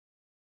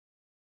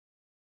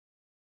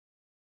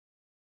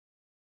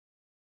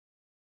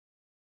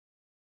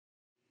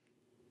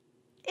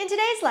In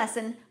today's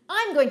lesson,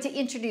 I'm going to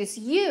introduce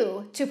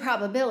you to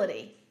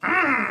probability.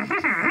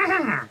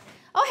 Oh,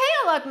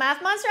 hey, UnLock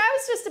Math Monster. I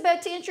was just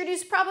about to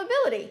introduce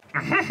probability.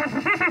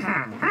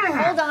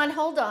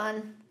 Hold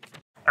on.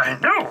 I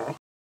know.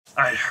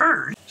 I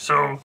heard.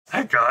 So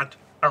I got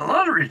a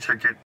lottery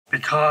ticket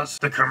because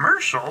the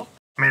commercial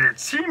made it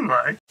seem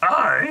like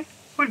I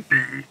would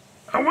be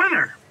a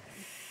winner.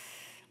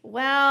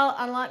 Well,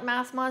 UnLock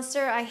Math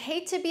Monster, I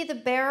hate to be the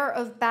bearer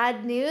of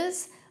bad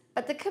news,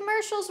 but the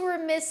commercials were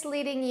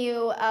misleading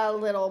you a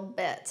little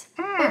bit.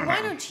 But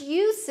why don't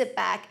you sit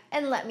back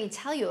and let me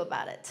tell you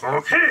about it?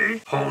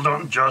 Okay, hold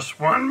on just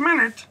 1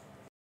 minute.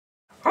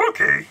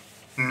 Okay,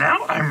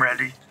 now I'm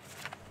ready.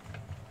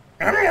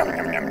 Now,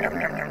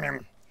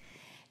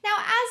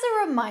 as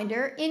a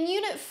reminder, in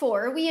Unit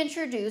 4, we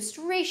introduced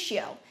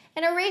ratio,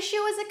 and a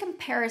ratio is a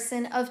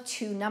comparison of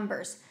two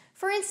numbers.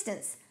 For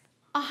instance,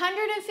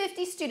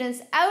 150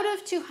 students out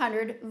of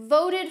 200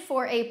 voted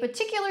for a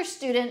particular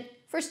student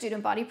for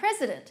student body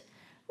president.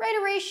 Write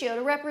a ratio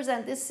to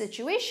represent this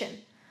situation.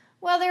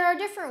 Well, there are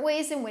different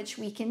ways in which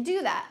we can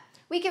do that.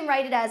 We can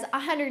write it as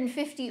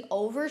 150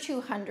 over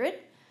 200.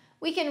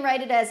 We can write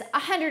it as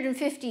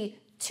 150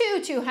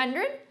 to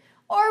 200.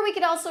 Or we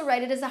could also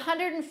write it as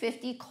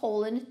 150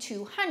 colon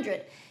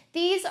 200.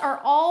 These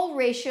are all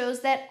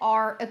ratios that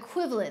are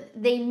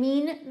equivalent. They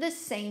mean the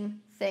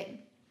same thing.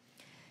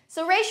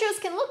 So ratios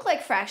can look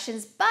like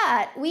fractions,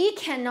 but we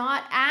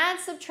cannot add,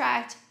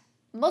 subtract,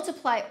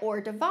 multiply, or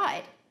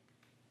divide.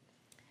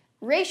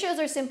 Ratios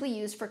are simply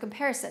used for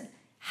comparison.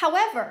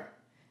 However,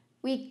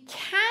 we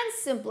can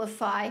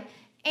simplify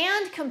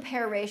and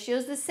compare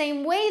ratios the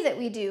same way that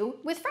we do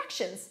with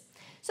fractions.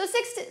 So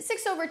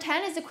 6 over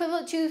 10 is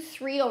equivalent to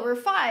 3 over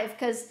 5,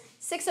 because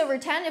 6 over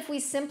 10, if we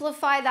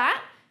simplify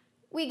that,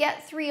 we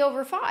get 3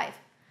 over 5.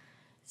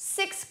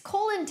 6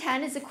 colon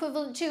 10 is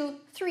equivalent to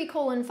 3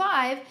 colon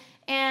 5,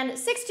 and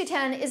 6 to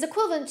 10 is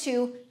equivalent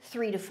to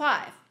 3 to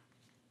 5.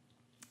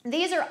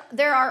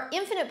 There are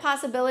infinite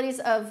possibilities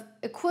of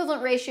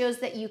equivalent ratios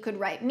that you could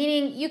write,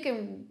 meaning you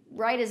can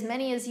write as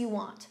many as you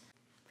want.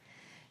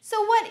 So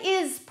what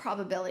is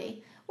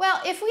probability? Well,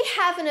 if we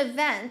have an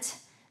event,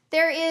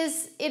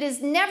 it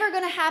is never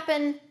going to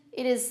happen,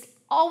 it is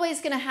always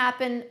going to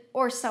happen,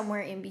 or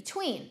somewhere in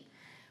between.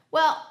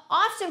 Well,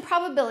 often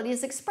probability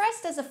is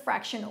expressed as a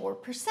fraction or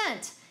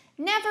percent.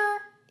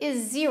 Never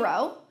is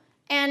 0,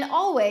 and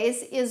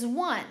always is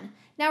 1.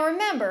 Now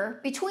remember,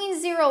 between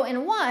 0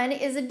 and 1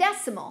 is a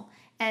decimal,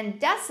 and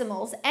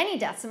decimals, any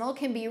decimal,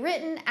 can be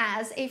written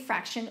as a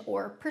fraction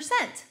or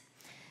percent.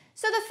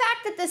 So the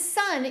fact that the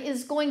sun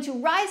is going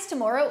to rise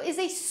tomorrow is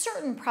a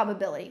certain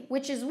probability,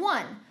 which is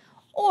 1.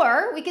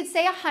 Or we could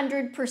say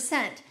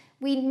 100%.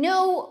 We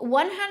know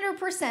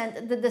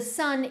 100% that the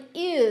sun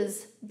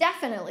is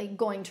definitely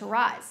going to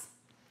rise.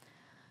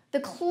 The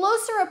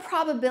closer a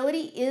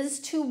probability is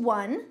to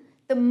 1,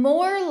 the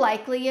more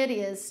likely it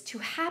is to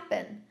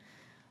happen.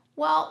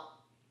 Well,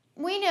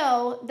 we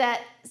know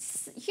that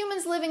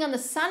humans living on the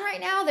sun right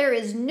now, there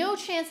is no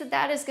chance that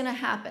that is going to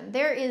happen.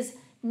 There is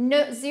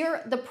no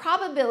zero, the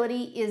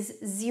probability is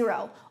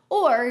 0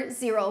 or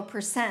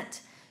 0%.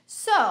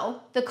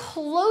 So the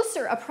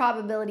closer a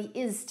probability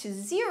is to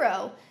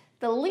 0,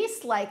 the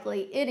least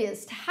likely it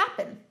is to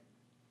happen.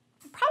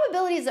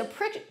 Probability is a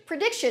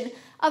prediction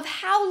of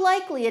how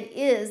likely it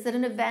is that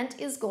an event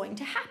is going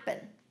to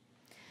happen.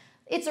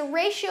 It's a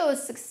ratio of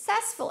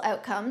successful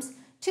outcomes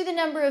to the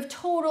number of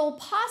total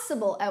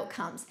possible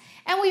outcomes.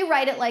 And we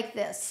write it like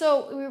this.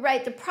 So we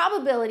write the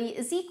probability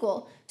is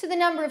equal to the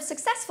number of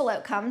successful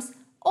outcomes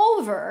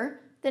over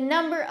the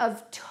number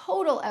of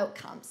total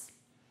outcomes.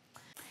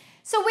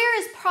 So where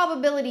is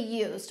probability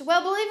used?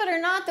 Well, believe it or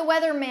not, the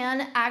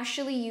weatherman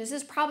actually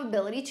uses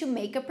probability to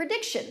make a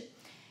prediction.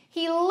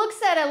 He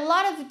looks at a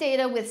lot of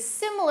data with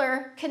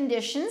similar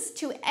conditions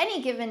to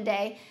any given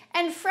day,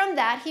 and from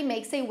that he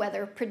makes a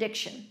weather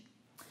prediction.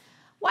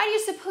 Why do you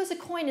suppose a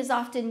coin is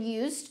often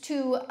used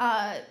to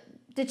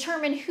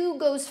determine who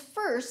goes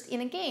first in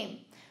a game?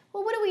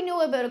 Well, what do we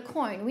know about a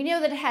coin? We know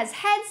that it has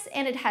heads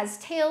and it has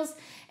tails,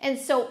 and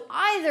so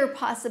either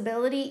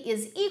possibility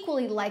is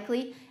equally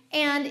likely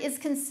and is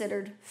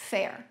considered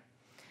fair.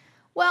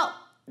 Well,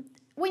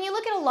 when you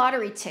look at a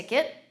lottery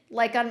ticket,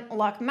 like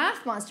UnLock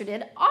Math Monster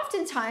did,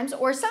 oftentimes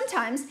or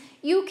sometimes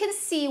you can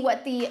see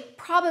what the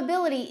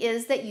probability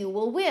is that you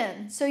will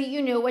win. So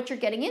you know what you're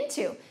getting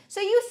into. So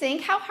you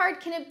think, how hard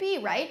can it be,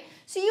 right?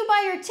 So you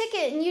buy your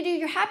ticket and you do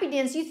your happy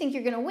dance, you think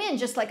you're gonna win,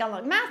 just like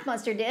UnLock Math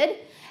Monster did.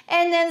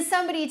 And then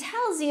somebody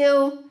tells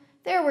you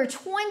there were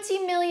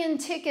 20 million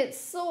tickets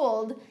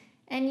sold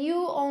and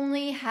you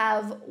only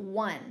have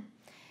 1.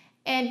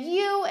 And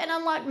you and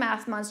UnLock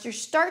Math Monster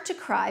start to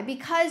cry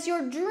because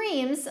your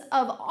dreams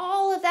of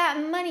all of that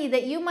money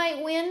that you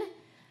might win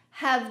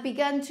have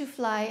begun to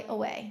fly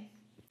away.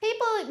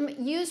 People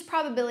use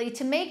probability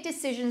to make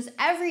decisions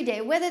every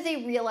day, whether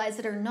they realize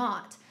it or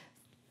not.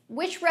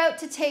 Which route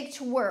to take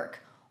to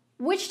work,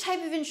 which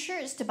type of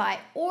insurance to buy,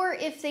 or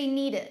if they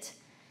need it.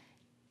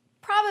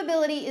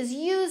 Probability is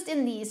used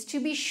in these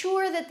to be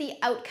sure that the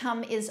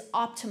outcome is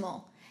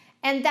optimal.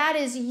 And that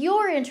is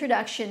your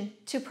introduction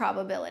to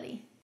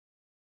probability.